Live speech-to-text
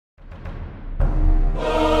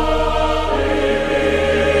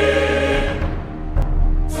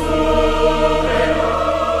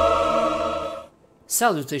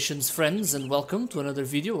Salutations friends, and welcome to another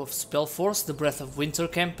video of SpellForce the Breath of Winter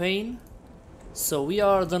campaign. So we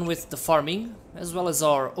are done with the farming, as well as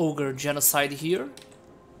our Ogre genocide here.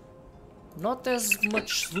 Not as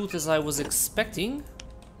much loot as I was expecting,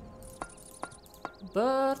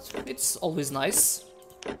 but it's always nice.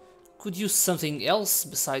 Could use something else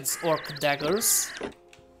besides orc daggers,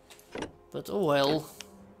 but oh well.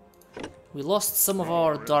 We lost some of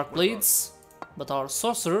our dark blades, but our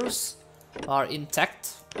sorcerers are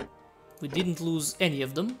intact. We didn't lose any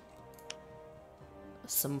of them.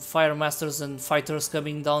 Some fire masters and fighters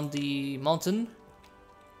coming down the mountain.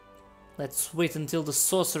 Let's wait until the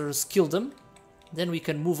sorcerers kill them, then we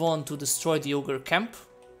can move on to destroy the ogre camp.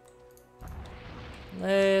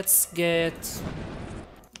 Let's get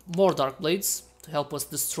more dark blades to help us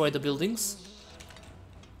destroy the buildings.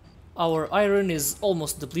 Our iron is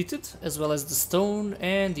almost depleted, as well as the stone,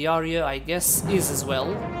 and the area I guess is as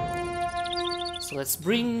well. So let's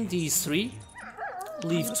bring these three,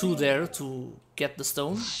 leave two there to get the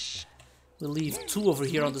stone. We'll leave two over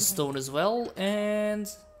here on the stone as well, and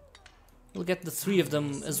we'll get the three of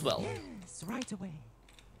them as well. Right away.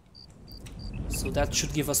 So that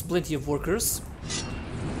should give us plenty of workers.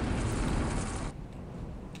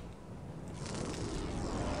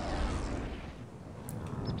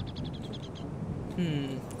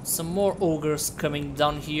 Some more ogres coming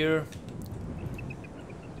down here.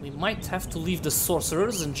 We might have to leave the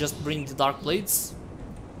sorcerers and just bring the dark blades.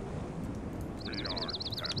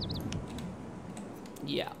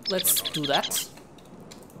 Yeah, let's do that.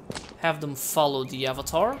 Have them follow the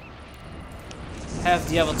avatar. Have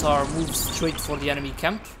the avatar move straight for the enemy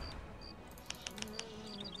camp.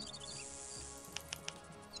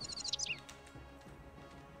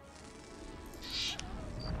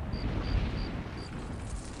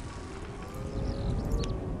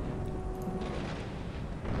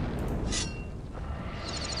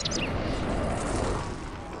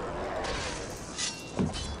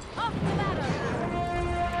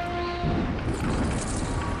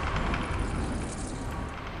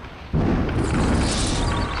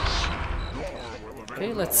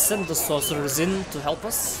 Okay, let's send the sorcerers in to help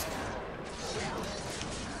us.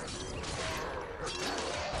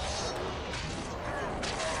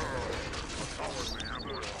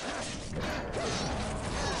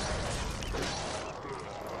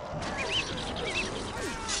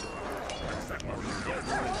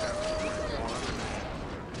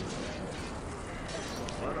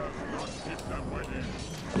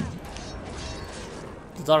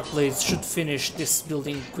 The dark blades should finish this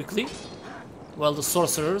building quickly, while the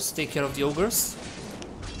sorcerers take care of the ogres.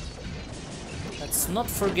 Let's not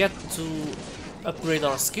forget to upgrade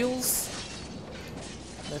our skills.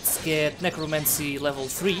 Let's get necromancy level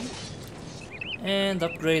 3 and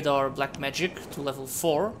upgrade our black magic to level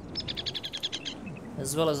 4,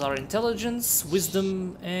 as well as our intelligence,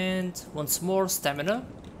 wisdom, and once more stamina.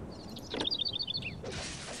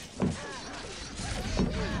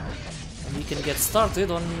 And we can get started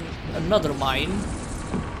on another mine.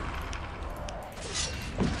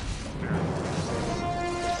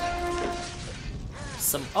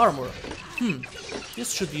 Some armor.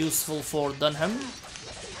 This should be useful for Dunham.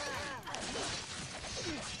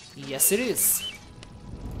 Yes, it is.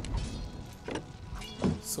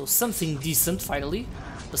 So something decent finally,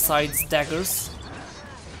 besides daggers.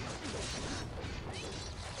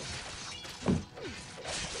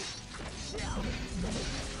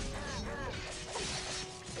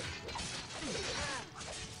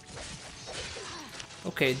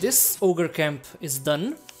 Okay, this ogre camp is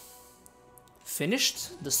done.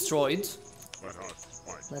 Finished, destroyed.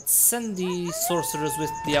 Let's send the sorcerers with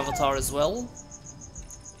the avatar as well.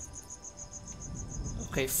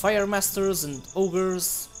 Okay, fire masters and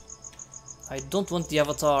ogres. I don't want the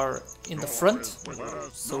avatar in the front,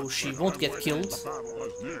 so she won't get killed.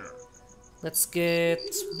 Let's get,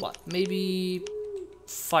 what, maybe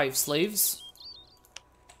 5 slaves.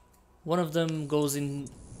 One of them goes in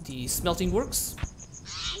the smelting works,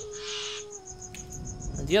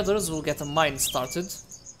 and the others will get a mine started.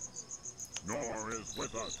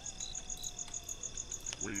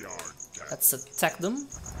 Let's attack them.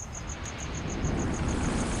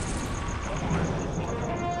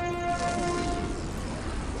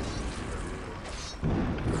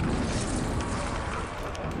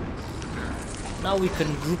 Now we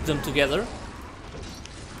can group them together,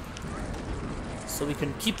 so we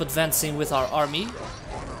can keep advancing with our army.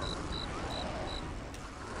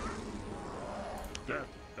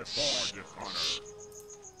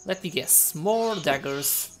 Let me guess, more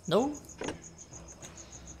daggers? No?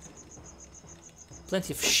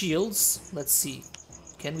 Plenty of shields. Let's see.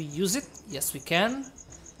 Can we use it? Yes, we can.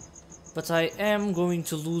 But I am going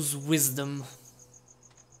to lose wisdom.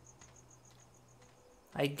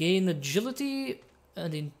 I gain agility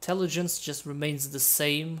and intelligence just remains the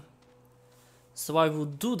same. So I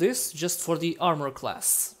would do this just for the armor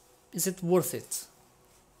class. Is it worth it?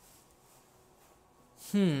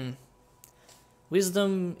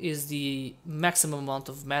 Wisdom is the maximum amount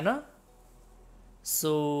of mana.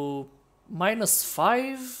 So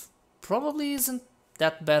 -5 probably isn't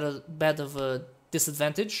that bad of a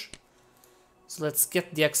disadvantage. So let's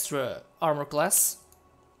get the extra armor class.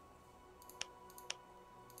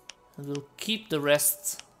 And we'll keep the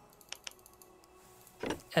rest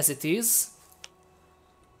as it is.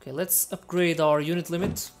 Okay, let's upgrade our unit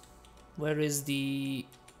limit. Where is the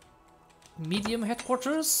medium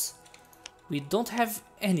headquarters? We don't have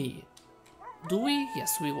any. Do we?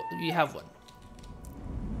 Yes, we have one.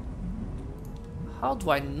 How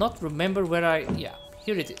do I not remember where I... Yeah,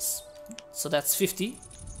 here it is. So that's 50.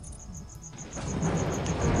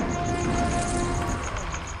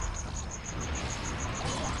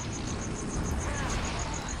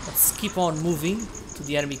 Let's keep on moving to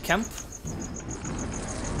the enemy camp.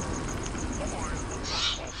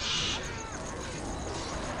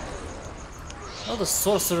 Well, the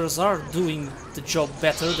sorcerers are doing the job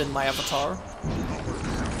better than my avatar.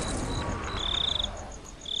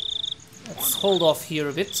 Let's hold off here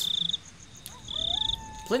a bit.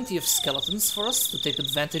 Plenty of skeletons for us to take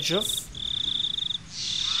advantage of.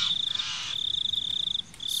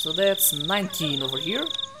 So that's 19 over here.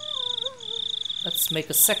 Let's make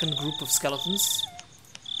a second group of skeletons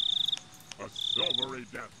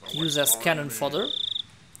to use as cannon fodder.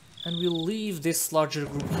 And we'll leave this larger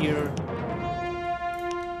group here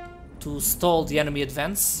to stall the enemy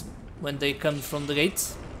advance when they come from the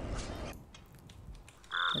gate.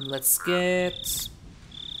 And let's get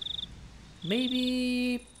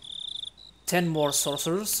maybe 10 more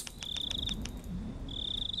sorcerers.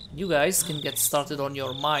 You guys can get started on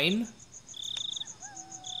your mine.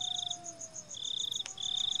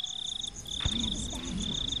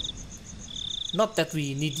 Not that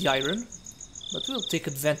we need the iron, but we'll take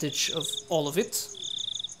advantage of all of it.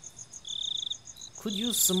 Could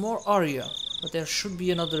use some more Aria, but there should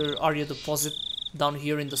be another Aria deposit down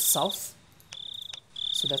here in the south.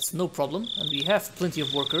 So that's no problem, and we have plenty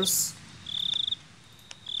of workers.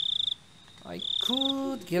 I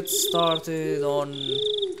could get started on...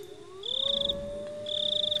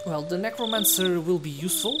 Well, the Necromancer will be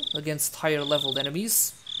useful against higher leveled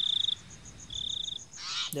enemies.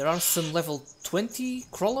 There are some level 20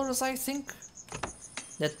 crawlers, I think,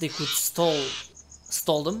 that they could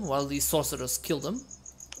stall them while the sorcerers kill them.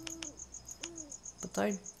 But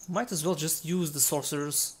I might as well just use the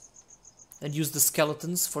sorcerers and use the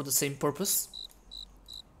skeletons for the same purpose,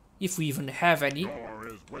 if we even have any.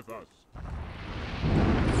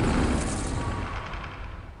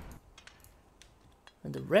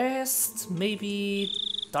 And the rest, maybe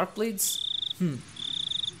Dark Blades?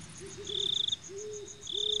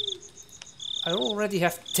 I already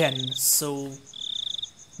have 10, so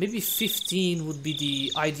maybe 15 would be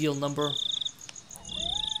the ideal number.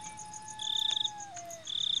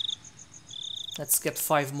 Let's get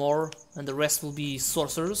 5 more, and the rest will be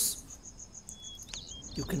sorcerers.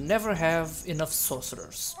 You can never have enough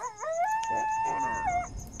sorcerers.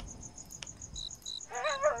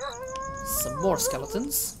 Some more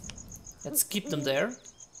skeletons. Let's keep them there.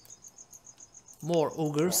 More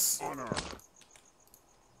ogres.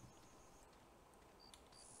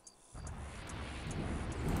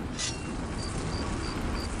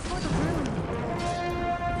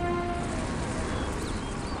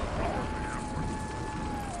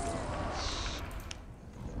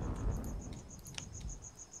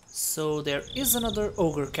 So there is another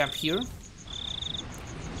ogre camp here.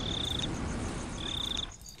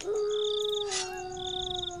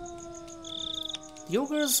 The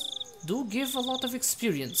ogres do give a lot of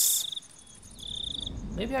experience.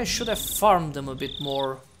 Maybe I should have farmed them a bit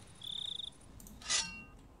more.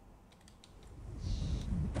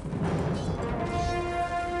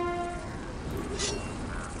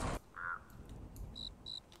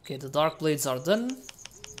 Okay, the Dark Blades are done.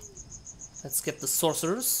 Let's get the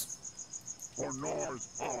sorcerers.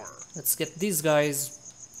 Let's get these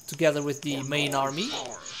guys together with the main army.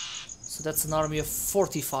 So that's an army of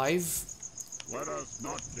 45. Let us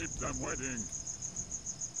not keep them waiting.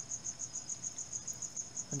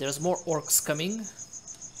 And there's more orcs coming.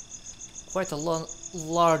 Quite a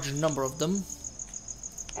large number of them.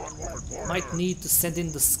 Might need to send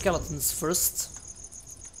in the skeletons first,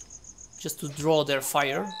 just to draw their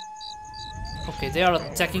fire. Okay, they are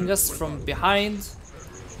attacking us from behind.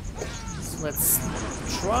 So Let's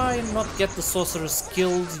try and not get the sorcerers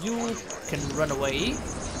killed. You can run away.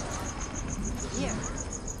 Here.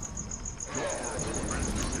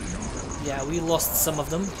 Yeah, we lost some of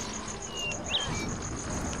them.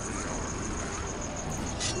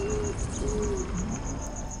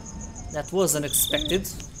 That was unexpected.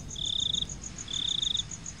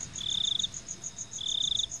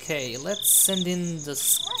 Okay, let's send in the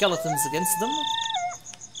skeletons against them.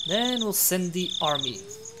 Then we'll send the army.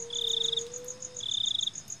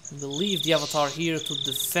 We'll leave the avatar here to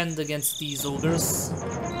defend against these ogres.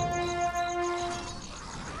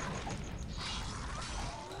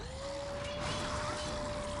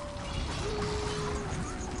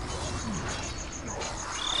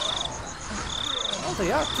 Well,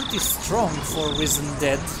 they are pretty strong for Risen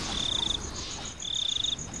Dead.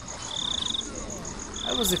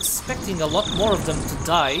 I was expecting a lot more of them to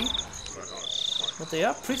die, but they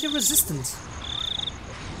are pretty resistant.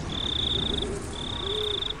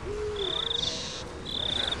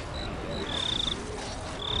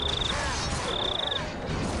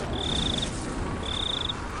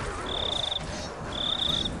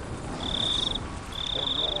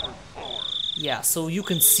 Yeah, so you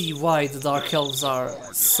can see why the Dark Elves are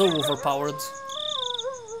so overpowered.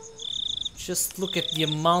 Just look at the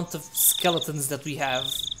amount of skeletons that we have.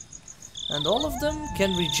 And all of them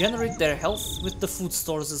can regenerate their health with the food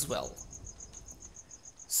stores as well.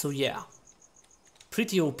 So yeah,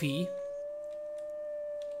 pretty OP.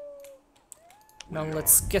 Now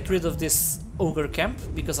let's get rid of this ogre camp,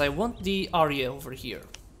 because I want the Arya over here.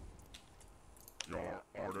 Your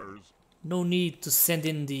orders. No need to send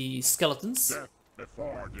in the skeletons.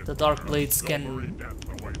 The Dark Blades can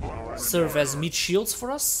serve as meat shields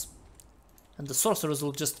for us. And the sorcerers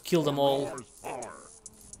will just kill them all.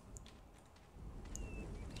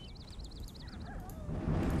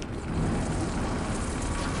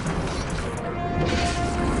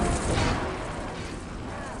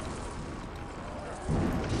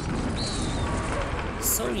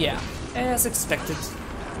 So yeah, as expected.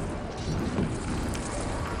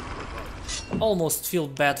 Almost feel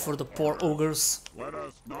bad for the poor ogres.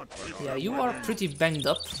 Yeah, you are pretty banged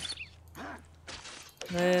up.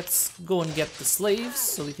 Let's go and get the slaves,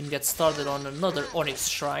 so we can get started on another Onyx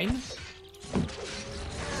Shrine.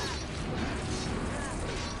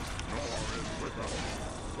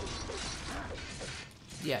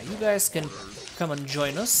 Yeah, you guys can come and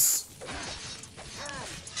join us.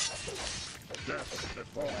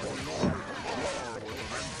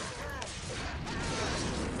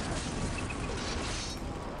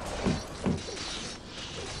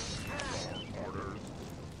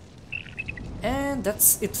 And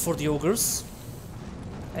that's it for the ogres.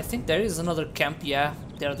 I think there is another camp, yeah,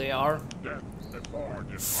 there they are.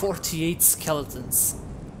 48 skeletons.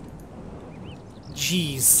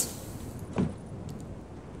 Jeez.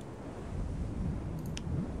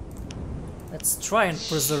 Let's try and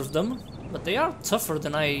preserve them, but they are tougher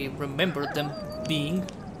than I remembered them being.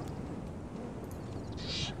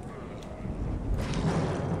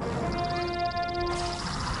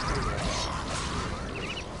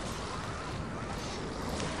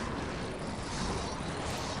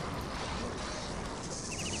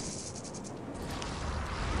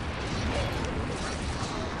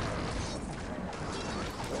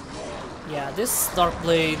 Yeah, this Dark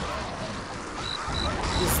Blade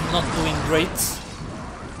is not doing great.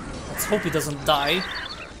 Let's hope he doesn't die.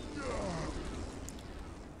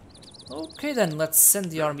 Okay then, let's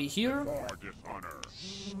send the army here.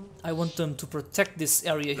 I want them to protect this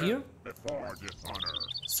area here,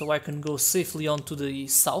 so I can go safely on to the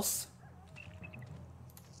south.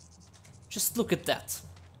 Just look at that.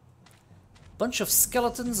 Bunch of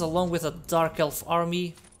skeletons along with a Dark Elf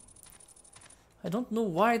army. I don't know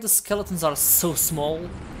why the skeletons are so small.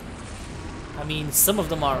 I mean, some of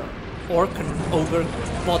them are orc and ogre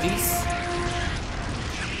bodies.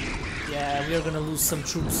 Yeah, we are gonna lose some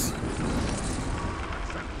troops.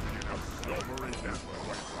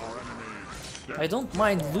 I don't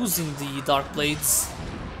mind losing the Dark Blades,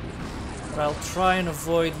 but I'll try and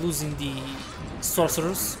avoid losing the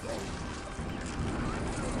sorcerers.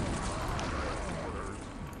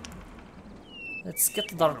 Let's get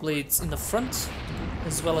the Dark Blades in the front,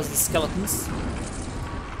 as well as the skeletons.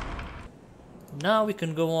 Now we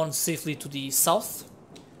can go on safely to the south.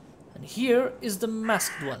 And here is the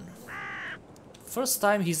masked one. First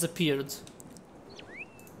time he's appeared.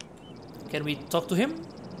 Can we talk to him?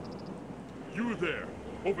 You there,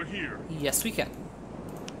 over here. Yes, we can.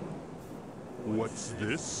 What's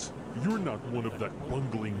this? You're not one of that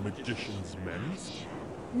bungling magician's men?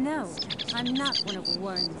 No, I'm not one of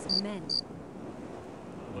Warren's men.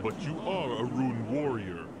 But you are a rune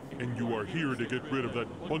warrior, And you are here to get rid of that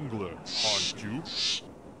bungler, aren't you?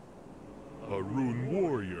 A rune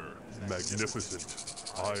warrior.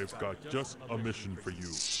 Magnificent. I've got just a mission for you.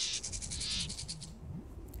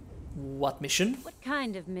 What mission? What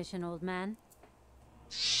kind of mission, old man?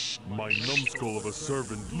 My numbskull of a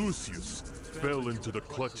servant, Lucius, fell into the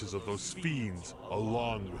clutches of those fiends,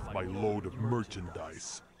 along with my load of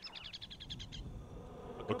merchandise.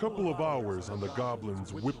 A couple of hours on the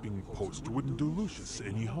goblin's whipping post wouldn't do Lucius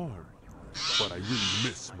any harm. But I really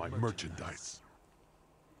miss my merchandise.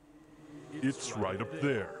 It's right up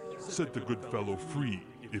there. Set the good fellow free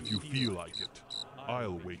if you feel like it.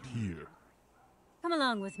 I'll wait here. Come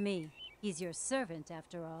along with me. He's your servant,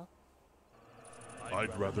 after all.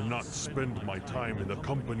 I'd rather not spend my time in the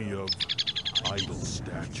company of idol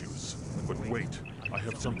statues. But wait, I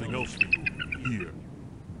have something else for you. Here.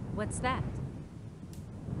 What's that?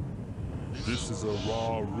 This is a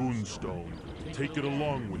raw runestone. Take it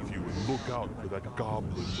along with you and look out for that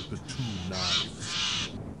goblin with the 2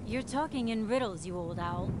 knives. You're talking in riddles, you old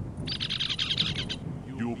owl.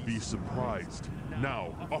 You'll be surprised.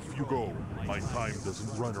 Now, off you go. My time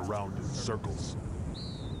doesn't run around in circles.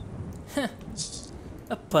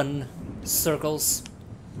 A pun. Circles.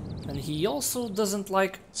 And he also doesn't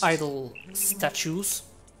like idol statues.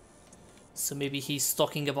 So maybe he's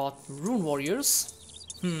talking about rune warriors?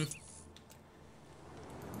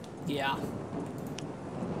 Yeah.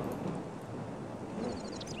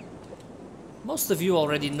 Most of you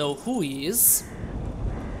already know who he is.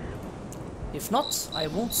 If not, I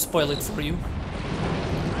won't spoil it for you.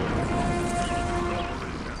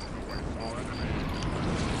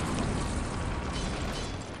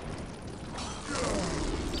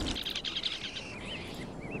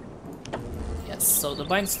 Yes, so the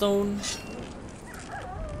bindstone.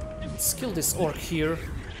 Let's kill this orc here.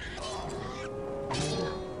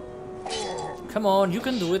 Come on, you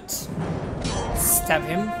can do it. Stab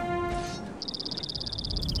him.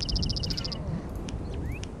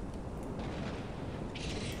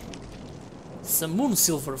 Some moon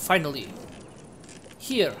silver, finally.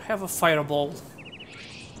 Here, have a fireball.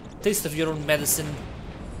 Taste of your own medicine.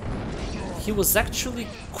 He was actually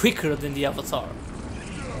quicker than the avatar.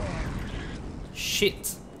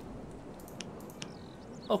 Shit.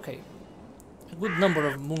 Okay. A good number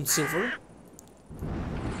of moon silver.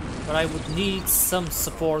 But I would need some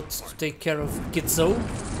support to take care of Gitzo.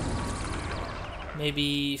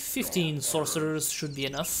 Maybe 15 sorcerers should be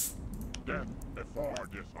enough. Death before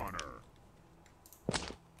dishonor.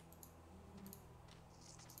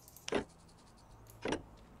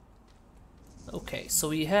 Okay, so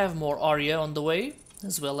we have more Arya on the way,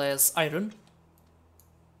 as well as iron.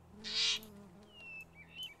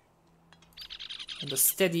 And a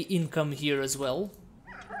steady income here as well.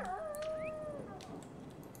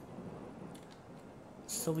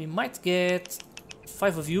 So we might get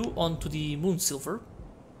 5 of you onto the moon silver.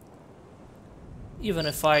 Even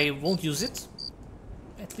if I won't use it,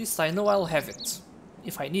 at least I know I'll have it,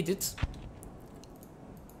 if I need it.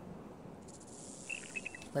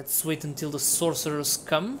 Let's wait until the sorcerers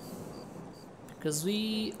come, because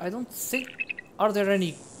I don't think... Are there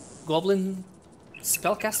any goblin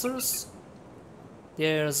spellcasters?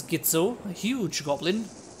 There's Gitzo, a huge goblin.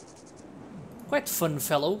 Quite fun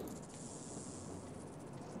fellow.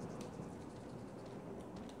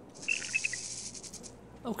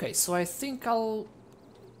 Okay, so I think I'll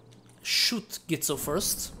shoot Gitzo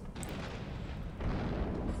first.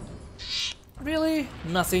 Really?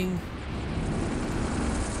 Nothing.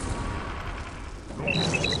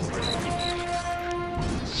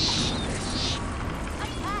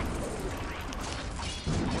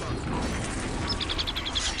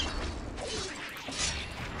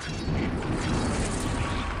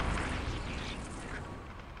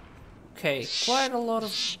 Okay, quite a lot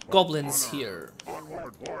of goblins here.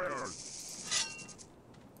 Onward, warriors!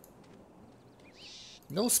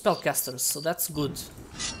 No spellcasters, so that's good.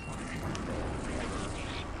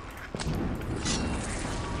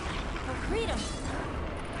 For freedom!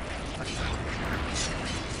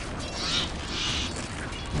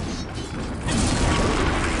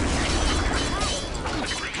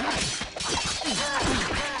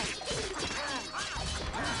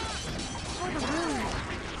 For the rune!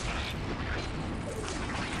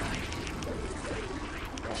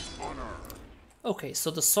 Okay,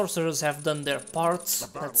 so the sorcerers have done their part.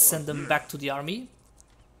 Let's send them back to the army.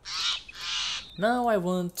 Now I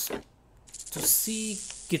want to see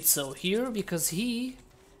Gitzo here, because he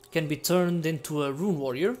can be turned into a rune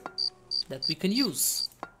warrior that we can use.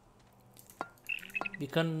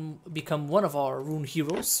 Become one of our rune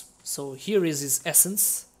heroes. So here is his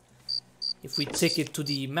essence. If we take it to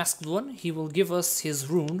the masked one, he will give us his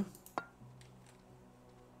rune.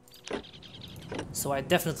 So I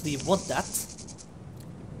definitely want that.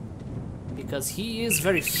 Because he is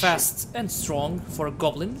very fast and strong for a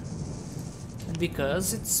goblin. And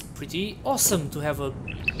because it's pretty awesome to have a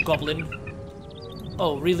goblin.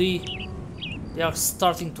 Oh, really? They are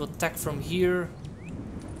starting to attack from here.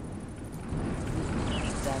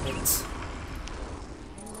 Damn it.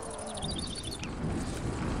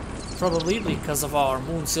 Probably because of our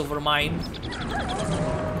moon silver mine.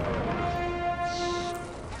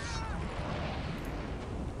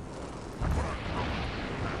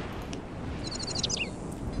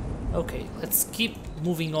 Okay, let's keep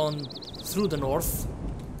moving on through the north.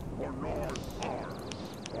 For North Arm,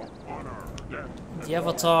 for honor, death, The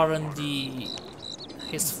Avatar and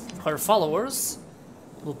her followers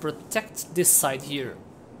will protect this side here.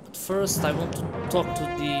 But first I want to talk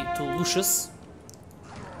to Lucius.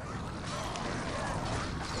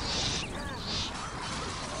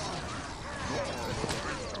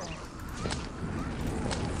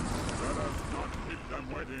 keep them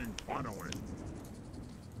waiting, following.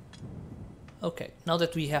 Okay, now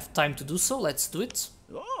that we have time to do so, let's do it.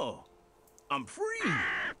 Oh, I'm free.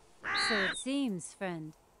 So it seems,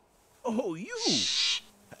 friend. Oh, you.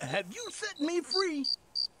 Have you set me free?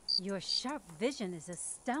 Your sharp vision is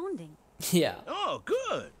astounding. Yeah, Oh,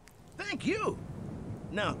 good. Thank you.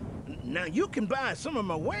 Now you can buy some of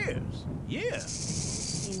my wares. Yeah.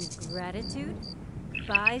 In gratitude?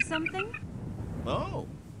 Buy something? Oh,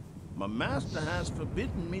 my master has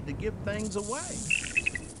forbidden me to give things away.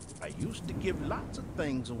 I used to give lots of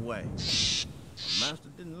things away. My master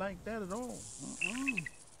didn't like that at all.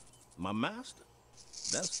 My master?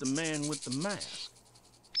 That's the man with the mask.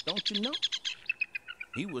 Don't you know?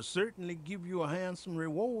 He will certainly give you a handsome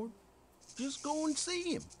reward. Just go and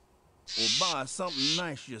see him. Or buy something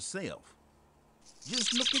nice yourself.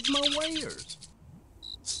 Just look at my wares.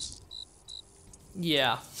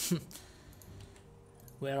 yeah.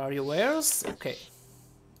 Where are your wares? Okay.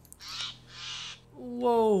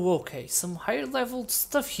 Whoa, okay, some higher leveled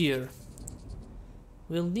stuff here.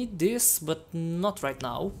 We'll need this, but not right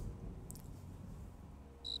now.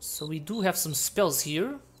 So we do have some spells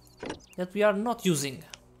here that we are not using.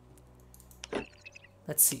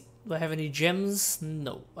 Let's see, do I have any gems?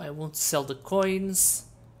 No, I won't sell the coins.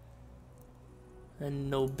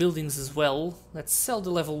 And no buildings as well. Let's sell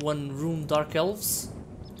the level 1 Rune Dark Elves.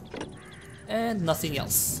 And nothing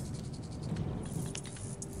else.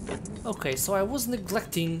 Okay, so I was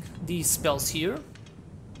neglecting these spells here.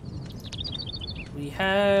 We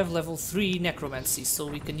have level 3 Necromancy, so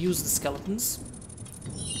we can use the skeletons.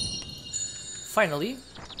 Finally,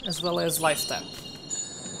 as well as Life Tap.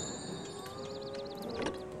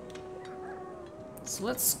 So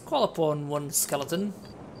let's call upon one skeleton.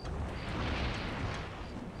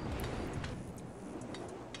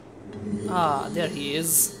 Ah, there he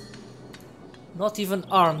is. Not even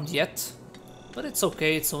armed yet. But it's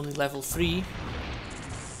okay, it's only level 3.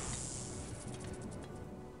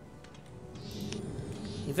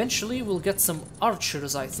 Eventually we'll get some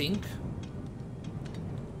archers, I think.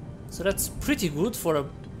 So that's pretty good for a,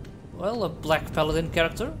 well, a black paladin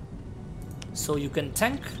character. So you can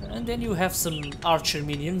tank, and then you have some archer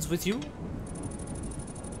minions with you.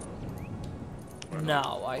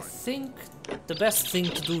 Now, I think the best thing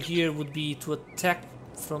to do here would be to attack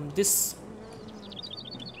from this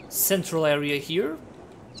central area here,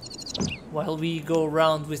 while we go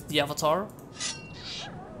around with the Avatar.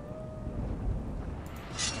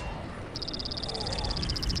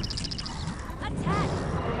 Attack!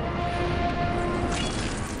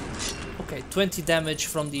 Okay, 20 damage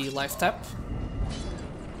from the life tap.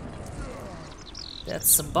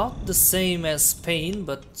 That's about the same as pain,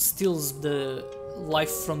 but steals the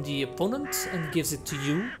life from the opponent and gives it to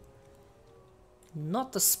you.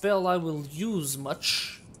 Not a spell I will use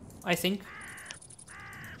much, I think.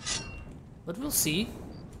 But we'll see.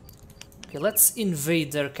 Okay, let's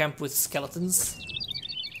invade their camp with skeletons.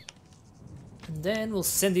 And then we'll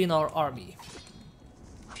send in our army.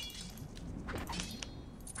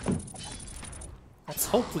 Let's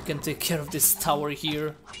hope we can take care of this tower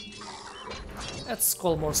here. Let's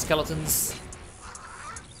call more skeletons.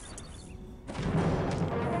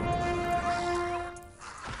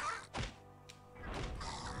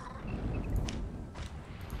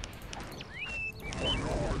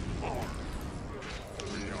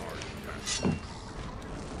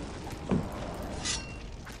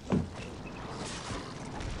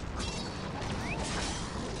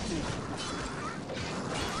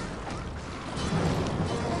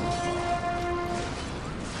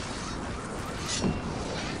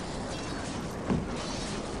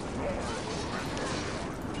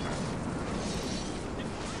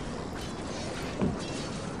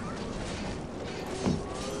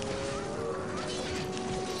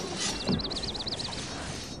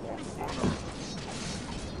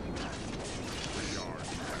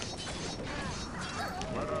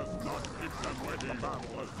 The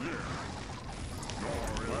battle is near.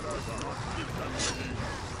 Let us not keep them waiting.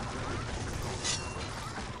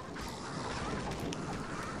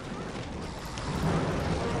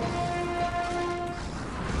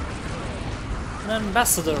 An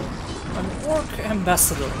ambassador. An orc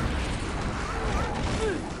ambassador.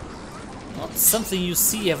 Not something you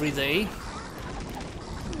see every day.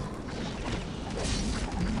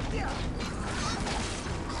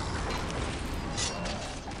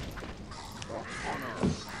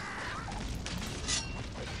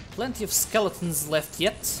 Plenty of skeletons left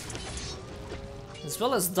yet, as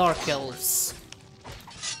well as dark elves.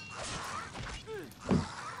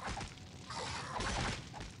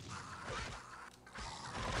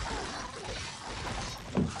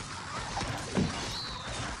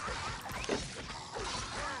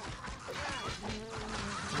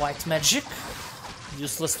 White magic,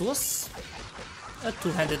 useless to us. A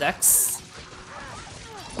two-handed axe.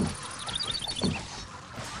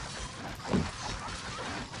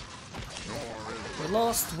 We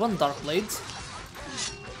lost one dark blade.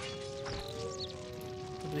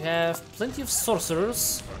 We have plenty of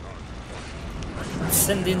sorcerers. Let's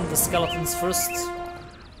send in the skeletons first.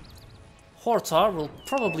 Hortar will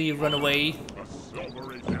probably run away. A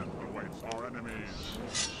silvery death awaits our enemies.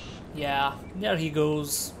 Yeah, there he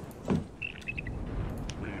goes.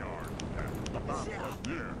 We are dead. The battle is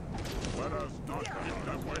near. Let us not keep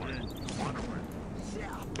them waiting. Run away.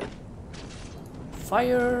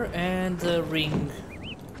 Fire and a ring.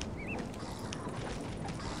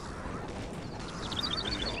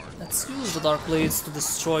 Let's use the dark blades to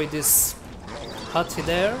destroy this hut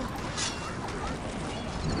there.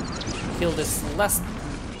 Kill this last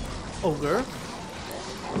ogre,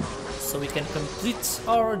 so we can complete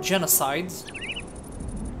our genocide.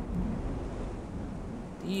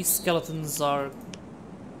 These skeletons are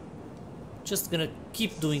just gonna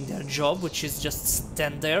keep doing their job, which is just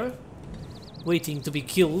stand there, waiting to be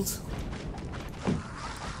killed.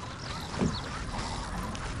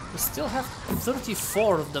 We still have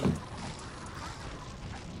 34 of them.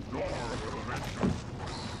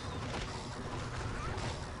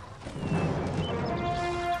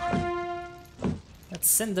 Let's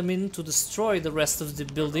send them in to destroy the rest of the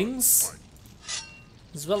buildings,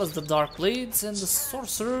 as well as the dark blades, and the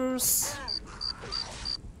sorcerers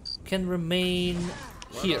can remain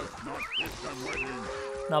here.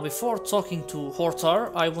 Now, before talking to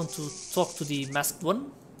Hortar, I want to talk to the masked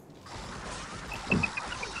one.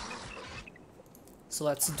 So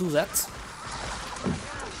let's do that.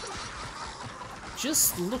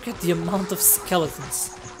 Just look at the amount of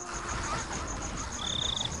skeletons.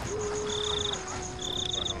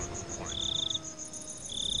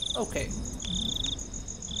 Okay.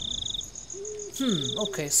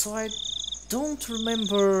 Okay, so I don't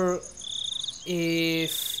remember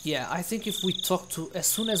if... Yeah, I think if we talk to... As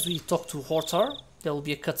soon as we talk to Hortar, there will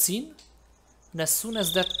be a cutscene. And as soon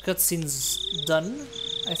as that cutscene's done,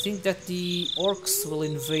 I think that the orcs will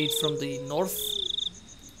invade from the north.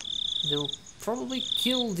 They'll probably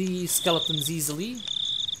kill the skeletons easily.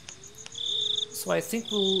 So I think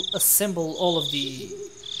we'll assemble all of the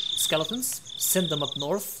skeletons, send them up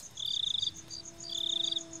north.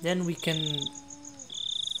 Then we can,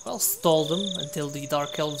 well, stall them until the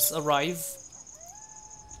Dark Elves arrive.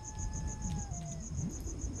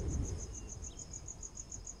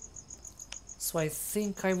 So I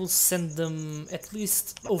think I will send them at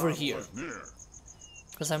least over here,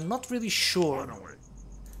 because I'm not really sure.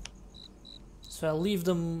 So I'll leave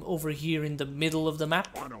them over here in the middle of the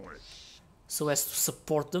map, so as to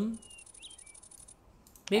support them.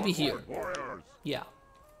 Maybe here. Yeah.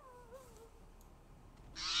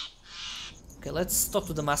 Okay, let's talk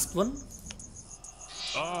to the masked one.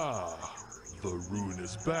 Ah, the rune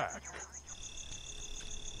is back.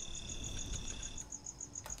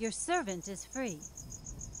 Your servant is free.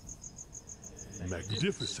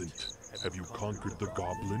 Magnificent. Have you conquered the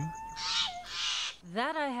goblin?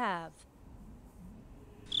 That I have.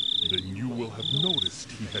 Then you will have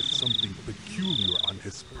noticed he had something peculiar on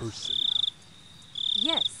his person.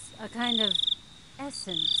 Yes, a kind of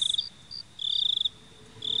essence.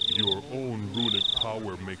 Your own runic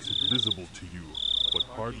power makes it visible to you, but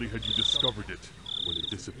hardly had you discovered it when it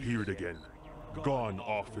disappeared again, gone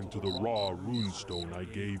off into the raw runestone I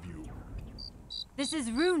gave you. This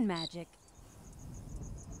is rune magic.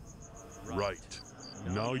 Right.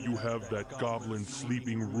 Now you have that goblin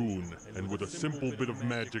sleeping rune, and with a simple bit of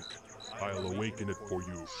magic, I'll awaken it for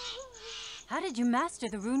you. How did you master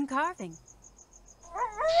the rune carving?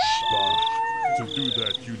 Bah, to do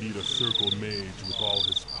that you need a circle mage with all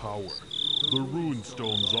his power. The rune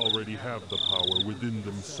stones already have the power within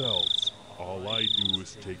themselves. All I do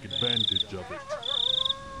is take advantage of it.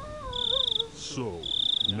 So,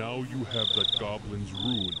 now you have that goblin's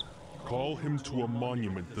rune. Call him to a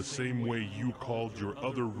monument the same way you called your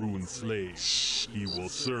other rune slave. He will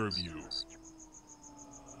serve you.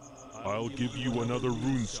 I'll give you another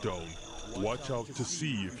rune stone. Watch out to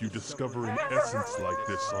see if you discover an essence like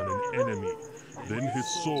this on an enemy. Then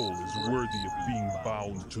his soul is worthy of being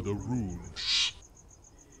bound to the rune.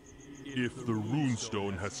 If the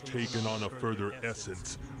runestone has taken on a further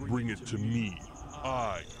essence, bring it to me.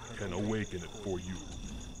 I can awaken it for you.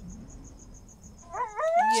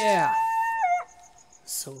 Yeah.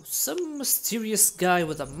 So some mysterious guy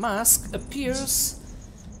with a mask appears,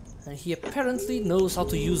 and he apparently knows how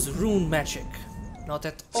to use rune magic. Not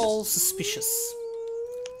at all suspicious.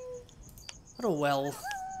 But oh well.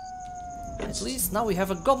 At least now we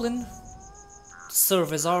have a goblin to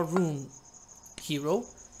serve as our rune hero.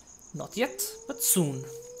 Not yet, but soon.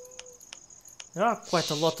 There are quite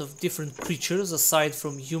a lot of different creatures aside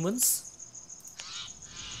from humans.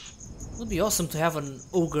 It would be awesome to have an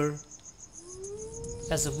ogre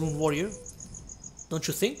as a rune warrior, don't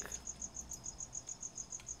you think?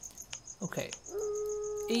 Okay.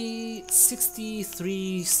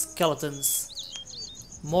 63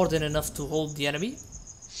 skeletons. More than enough to hold the enemy.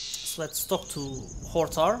 So let's talk to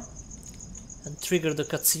Hortar and trigger the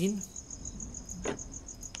cutscene.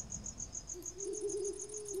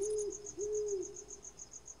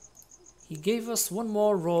 He gave us one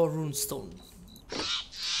more raw runestone.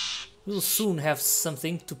 We'll soon have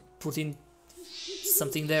something to put in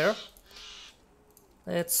something there.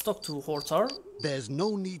 Let's talk to Hortar. There's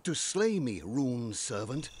no need to slay me, rune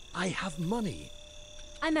servant. I have money.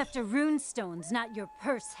 I'm after rune stones, not your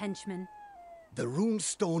purse, henchman. The rune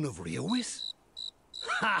stone of Riowis?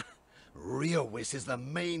 Ha! Riowis is the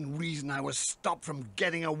main reason I was stopped from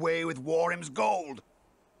getting away with Warham's gold.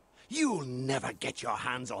 You'll never get your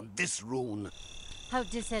hands on this rune. How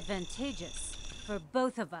disadvantageous for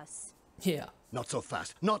both of us. Yeah. Not so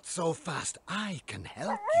fast, not so fast. I can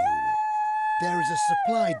help you. There is a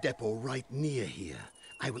supply depot right near here.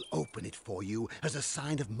 I will open it for you as a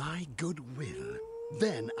sign of my goodwill.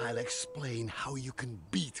 Then I'll explain how you can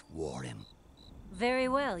beat Warham. Very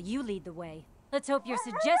well, you lead the way. Let's hope your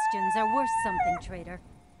suggestions are worth something, traitor.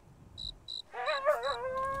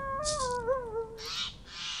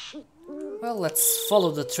 Well, let's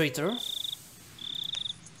follow the traitor.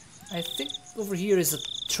 I think over here is a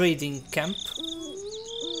trading camp.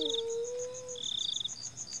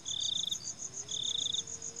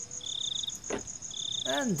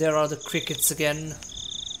 And there are the crickets again.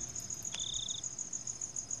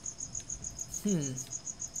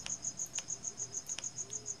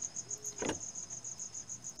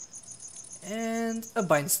 And a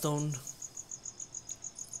bindstone.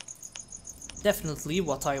 Definitely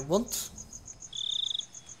what I want.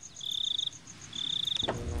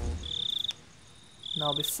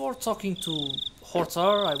 Now, before talking to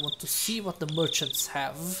Hortar, I want to see what the merchants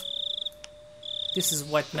have. This is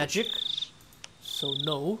white magic, so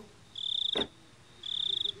no.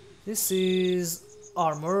 This is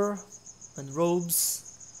armor and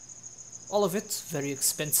robes. All of it very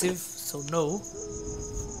expensive, so no.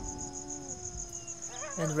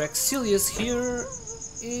 And Rexilius here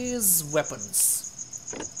is weapons.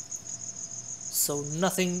 So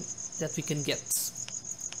nothing that we can get.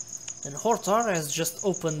 And Hortar has just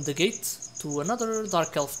opened the gate to another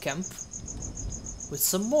Dark Elf camp with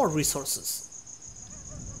some more resources.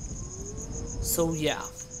 So yeah.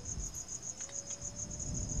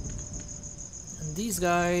 And these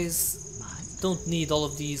guys don't need all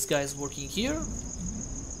of these guys working here.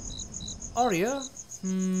 Arya,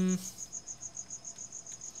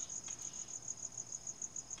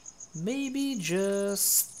 maybe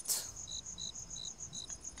just...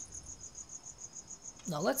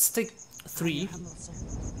 Now let's take 3.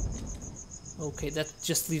 Okay, that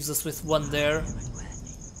just leaves us with 1 there.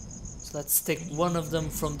 So let's take 1 of them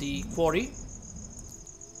from the quarry.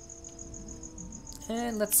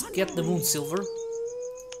 And let's get the moon silver.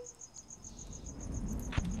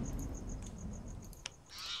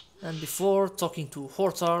 And before talking to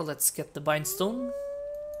Hortar, let's get the bindstone.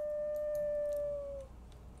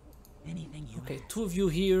 Okay, 2 of you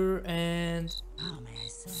here and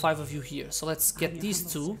 5 of you here. So let's get these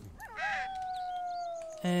 2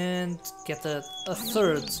 and get a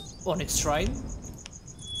 3rd Onyx Shrine.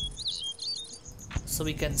 So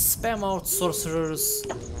we can spam out sorcerers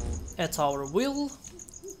at our will.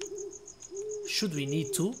 Should we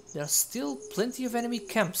need to. There are still plenty of enemy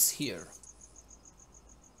camps here.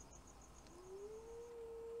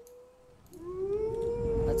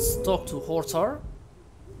 Let's talk to Hortar.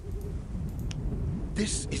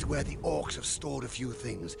 This is where the orcs have stored a few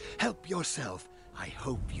things. Help yourself. I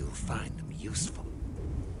hope you'll find them useful.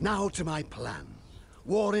 Now to my plan.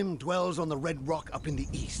 Warim dwells on the red rock up in the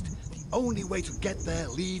east. The only way to get there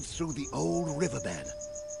leads through the old riverbed.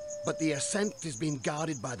 But the ascent is being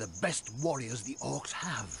guarded by the best warriors the orcs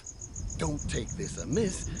have. Don't take this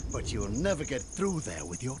amiss, but you'll never get through there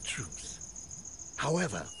with your troops.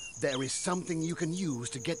 However, there is something you can use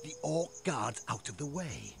to get the orc guards out of the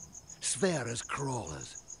way. Sverre's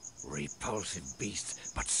crawlers. Repulsive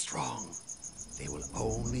beasts, but strong. They will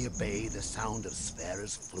only obey the sound of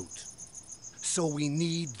Sverre's flute. So we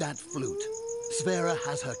need that flute. Sverre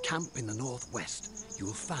has her camp in the northwest.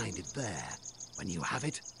 You'll find it there. When you have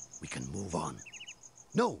it, we can move on.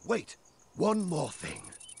 No, wait. One more thing.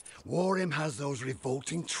 Warim has those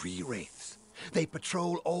revolting tree wraiths. They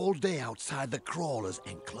patrol all day outside the crawler's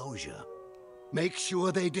enclosure. Make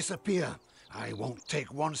sure they disappear. I won't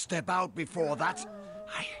take one step out before that.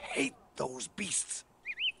 I hate those beasts.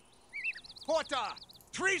 Porta!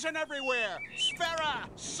 Treason everywhere! Sverre!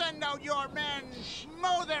 Send out your men!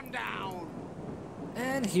 Mow them down!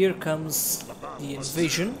 And here comes the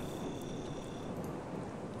invasion.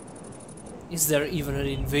 Is there even an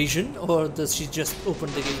invasion, or does she just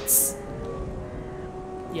open the gates?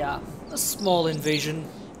 Yeah, a small invasion.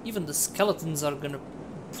 Even the skeletons are gonna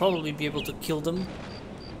probably be able to kill them.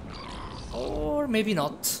 Or maybe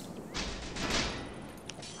not.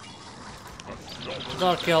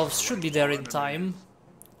 Dark elves should be there in time.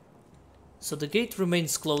 So the gate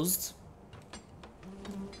remains closed.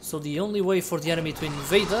 So the only way for the enemy to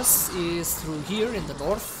invade us is through here in the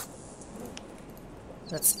north.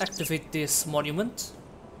 Let's activate this monument.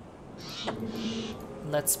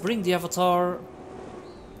 Let's bring the avatar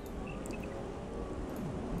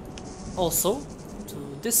also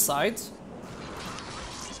to this side.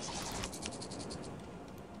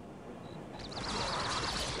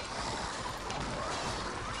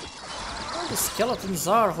 The skeletons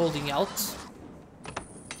are holding out.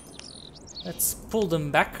 Let's pull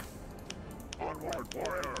them back.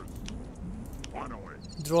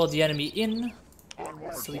 Draw the enemy in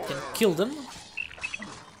so we can kill them.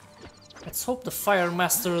 Let's hope the Fire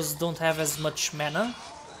Masters don't have as much mana.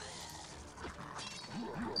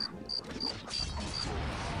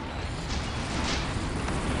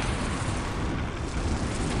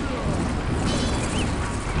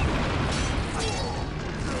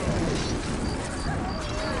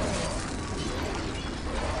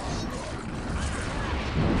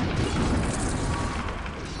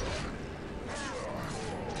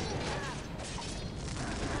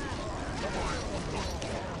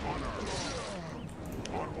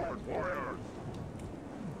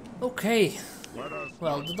 Okay,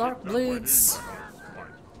 well, the Dark Blades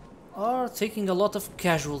are taking a lot of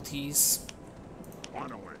casualties.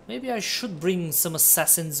 Maybe I should bring some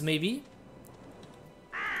assassins, maybe.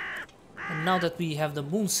 And now that we have the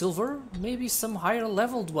Moon Silver, maybe some higher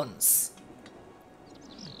leveled ones.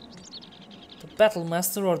 The Battle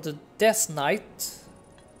Master or the Death Knight.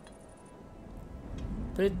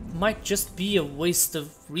 But it might just be a waste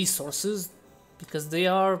of resources, because they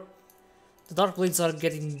are... The Dark Blades are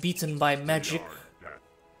getting beaten by magic.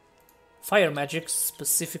 Fire magic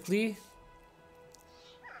specifically.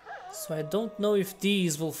 So I don't know if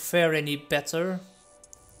these will fare any better.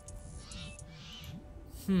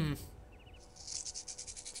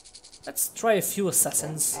 Let's try a few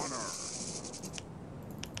assassins.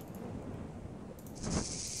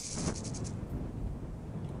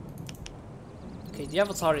 Okay, the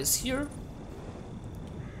avatar is here.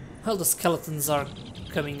 Well, the skeletons are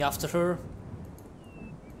coming after her.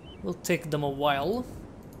 Will take them a while.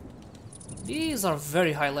 These are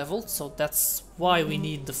very high leveled, so that's why we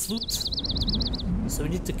need the flute. So we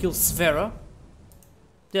need to kill Sverre.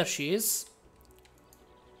 There she is.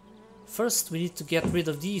 First we need to get rid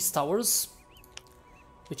of these towers,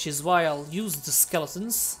 which is why I'll use the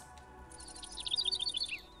skeletons.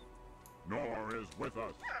 Nor is with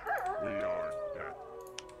us. We are dead.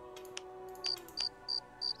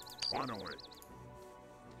 On away.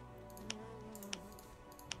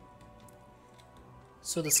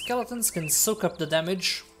 So the skeletons can soak up the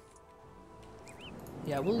damage.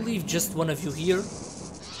 Yeah, we'll leave just one of you here.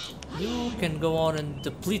 You can go on and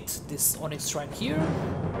deplete this Onyx Shrine here.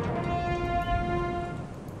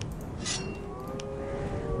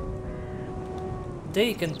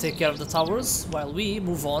 They can take care of the towers while we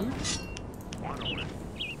move on.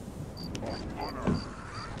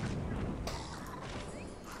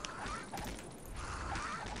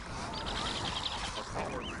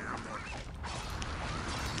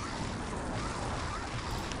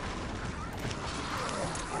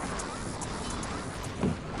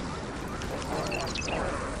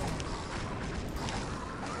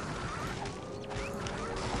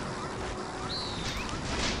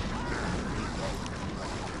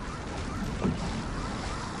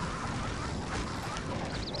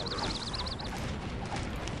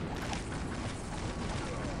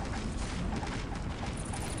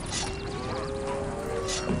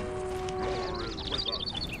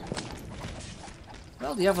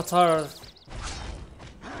 Well, the Avatar...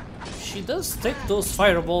 She does take those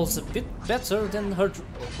fireballs a bit better than her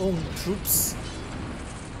own troops.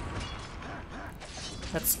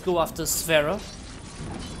 Let's go after Sfera.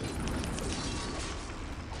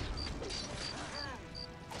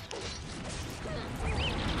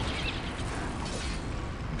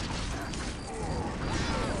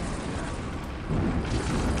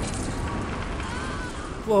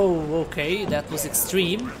 Whoa, okay, that was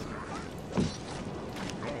extreme.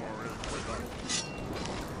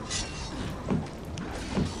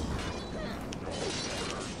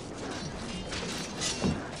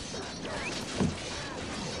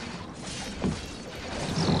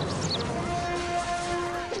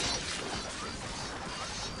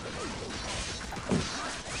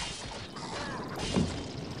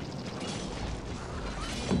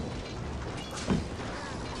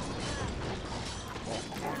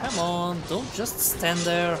 Come on, don't just stand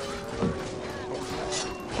there.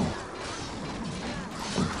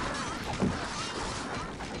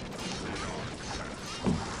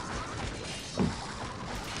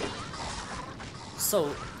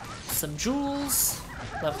 So, some jewels,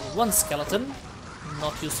 level 1 skeleton,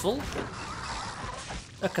 not useful.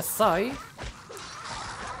 A Kathai.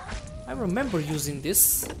 I remember using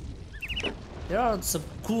this. There are some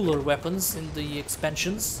cooler weapons in the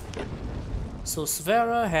expansions. So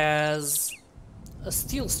Sfera has a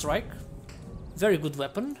Steel Strike, very good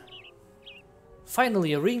weapon.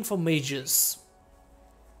 Finally, a ring for mages.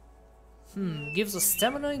 Gives us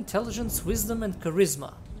stamina, intelligence, wisdom and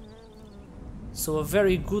charisma. So a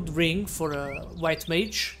very good ring for a white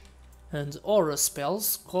mage. And aura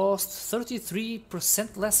spells cost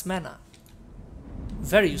 33% less mana.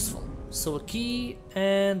 Very useful. So a key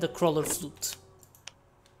and a crawler flute.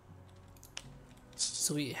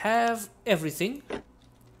 So we have everything.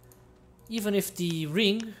 Even if the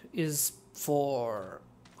ring is for...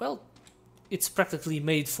 well, it's practically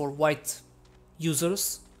made for white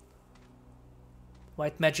users.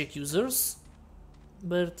 White magic users.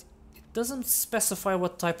 But it doesn't specify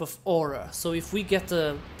what type of aura. So if we get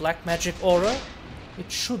a black magic aura,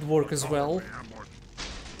 it should work as well.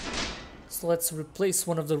 So let's replace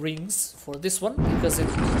one of the rings for this one, because it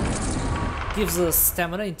gives us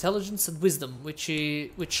stamina, intelligence and wisdom, which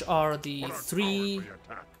are the three...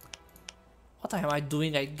 What am I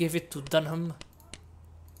doing? I gave it to Dunham.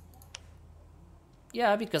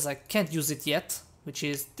 Yeah, because I can't use it yet, which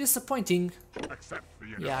is disappointing.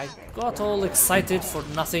 Yeah, I got all excited for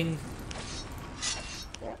nothing.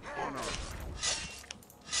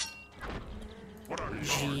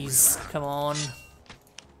 Jeez, come on.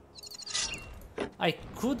 I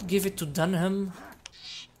could give it to Dunham,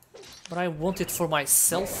 but I want it for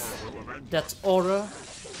myself. That aura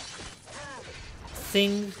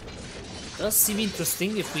thing does seem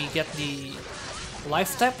interesting if we get the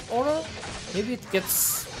life tap aura. Maybe it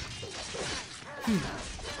gets...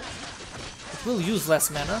 It will use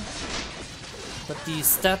less mana, but the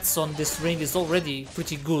stats on this ring is already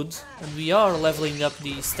pretty good, and we are leveling up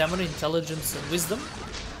the stamina, intelligence and wisdom,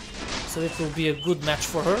 so it will be a good match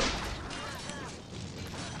for her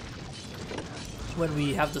when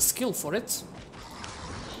we have the skill for it.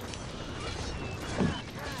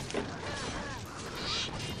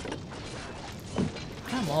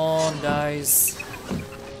 Come on, guys.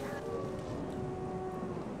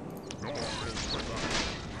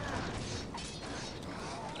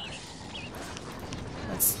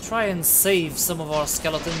 Let's try and save some of our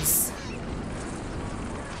skeletons.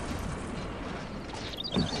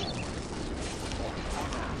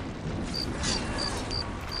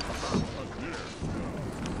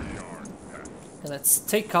 Let's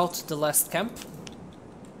take out the last camp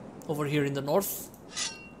over here in the north.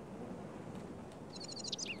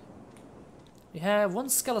 We have one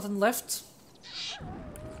skeleton left.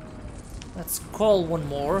 Let's call one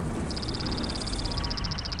more.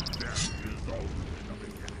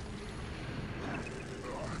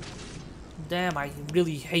 Damn, I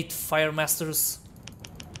really hate Fire Masters.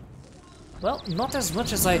 Well, not as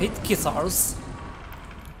much as I hate Kithars.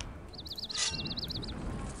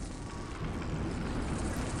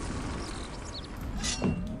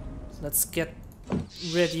 Let's get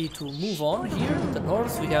ready to move on here. In the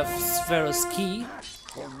north we have Sfera's Key,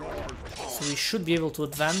 so we should be able to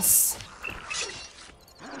advance.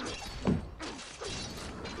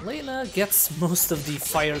 Lena gets most of the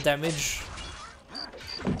fire damage.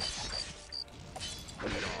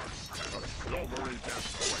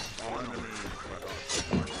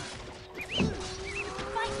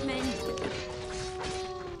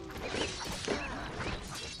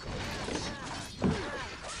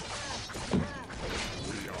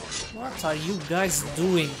 What are you guys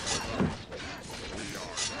doing?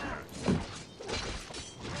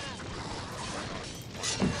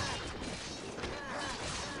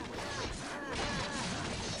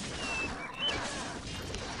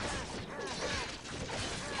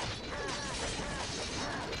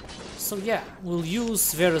 So yeah, we'll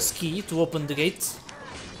use Vera's key to open the gate.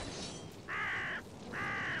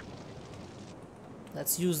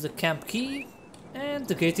 Let's use the camp key, and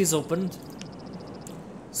the gate is opened.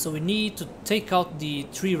 So we need to take out the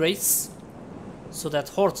 3 wraiths so that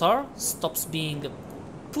Hortar stops being a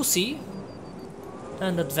pussy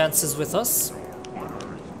and advances with us.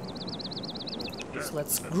 So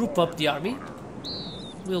let's group up the army.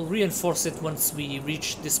 We'll reinforce it once we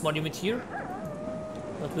reach this monument here,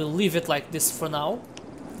 but we'll leave it like this for now.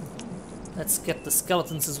 Let's get the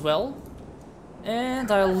skeletons as well,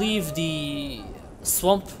 and I'll leave the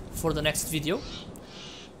swamp for the next video.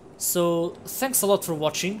 So thanks a lot for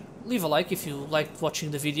watching. Leave a like if you liked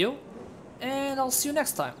watching the video, and I'll see you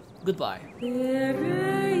next time. Goodbye.